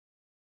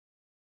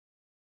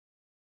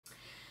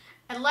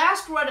At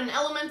last, we're at an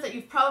element that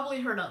you've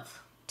probably heard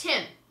of,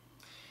 tin.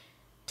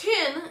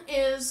 Tin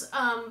is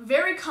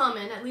very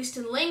common, at least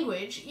in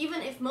language,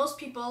 even if most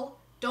people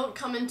don't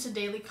come into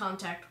daily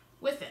contact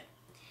with it.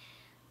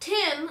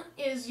 Tin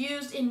is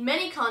used in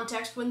many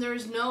contexts when there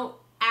is no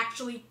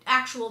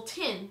actual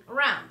tin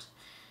around.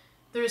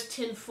 There is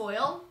tin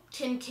foil,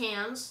 tin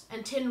cans,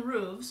 and tin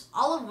roofs,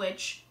 all of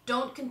which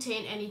don't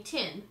contain any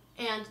tin,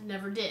 and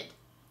never did.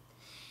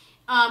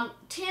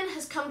 Tin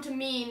has come to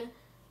mean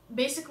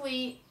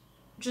basically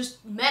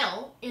just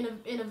metal in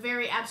a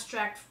very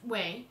abstract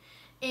way,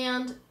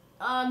 and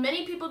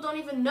many people don't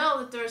even know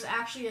that there's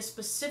actually a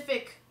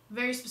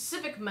very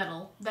specific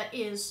metal that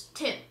is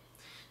tin.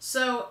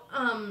 So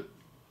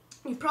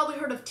you've probably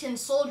heard of tin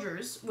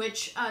soldiers,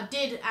 which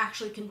did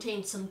actually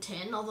contain some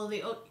tin, although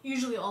they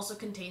usually also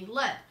contained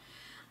lead.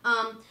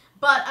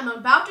 But I'm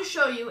about to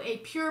show you a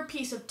pure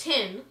piece of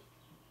tin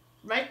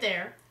right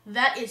there.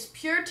 That is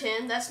pure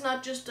tin. That's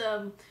not just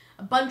a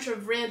bunch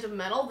of random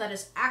metal. That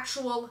is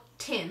actual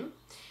tin.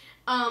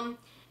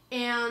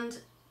 And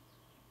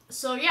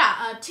so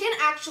yeah, tin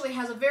actually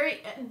has a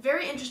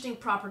very interesting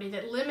property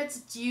that limits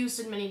its use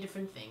in many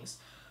different things.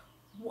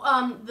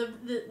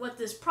 What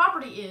this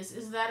property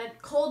is that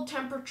at cold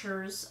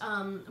temperatures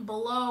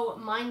below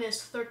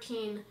minus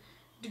 13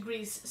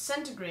 degrees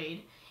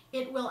centigrade,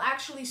 it will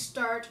actually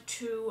start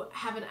to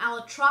have an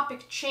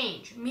allotropic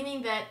change,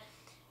 meaning that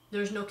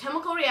there's no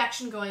chemical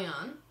reaction going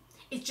on.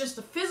 It's just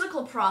a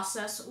physical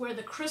process where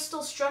the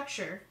crystal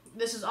structure,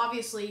 this is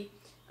obviously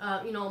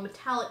a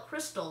metallic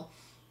crystal,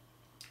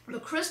 the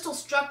crystal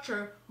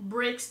structure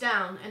breaks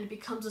down and it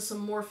becomes this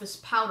amorphous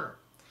powder.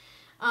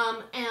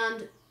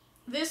 And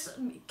this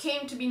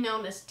came to be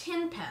known as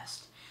tin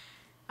pest.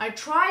 I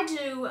tried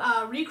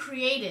to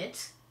recreate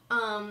it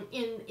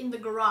in the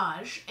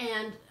garage,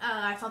 and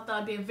I thought that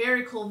would be a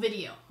very cool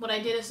video. What I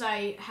did is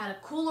I had a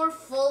cooler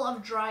full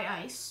of dry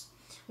ice,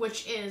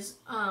 which is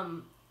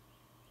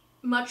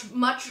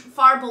much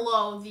far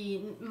below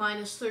the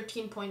minus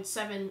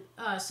 13.7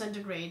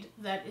 centigrade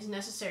that is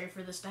necessary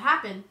for this to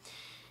happen,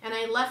 and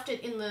I left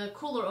it in the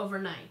cooler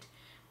overnight.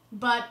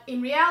 But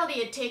in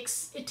reality, it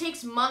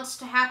takes months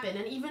to happen,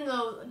 and even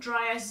though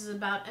dry ice is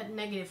about at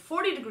negative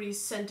 40 degrees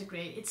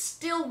centigrade, it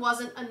still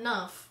wasn't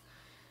enough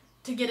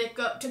to get it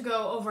to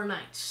go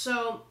overnight.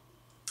 So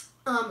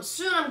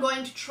soon I'm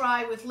going to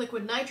try with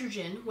liquid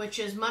nitrogen, which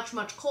is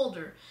much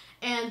colder,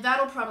 and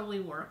that'll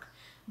probably work.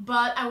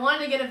 But I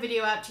wanted to get a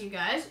video out to you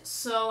guys,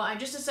 so I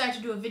just decided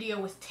to do a video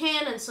with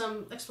tin and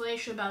some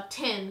explanation about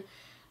tin,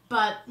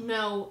 but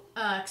no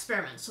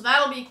experiments. So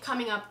that'll be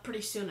coming up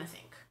pretty soon, I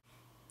think.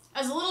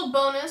 As a little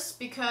bonus,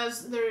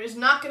 because there is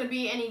not going to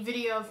be any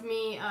video of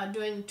me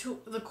doing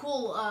the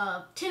cool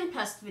tin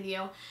pest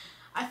video,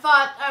 I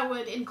thought I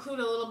would include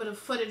a little bit of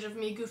footage of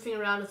me goofing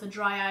around with the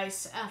dry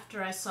ice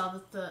after I saw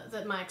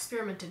that my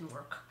experiment didn't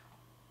work.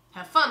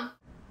 Have fun!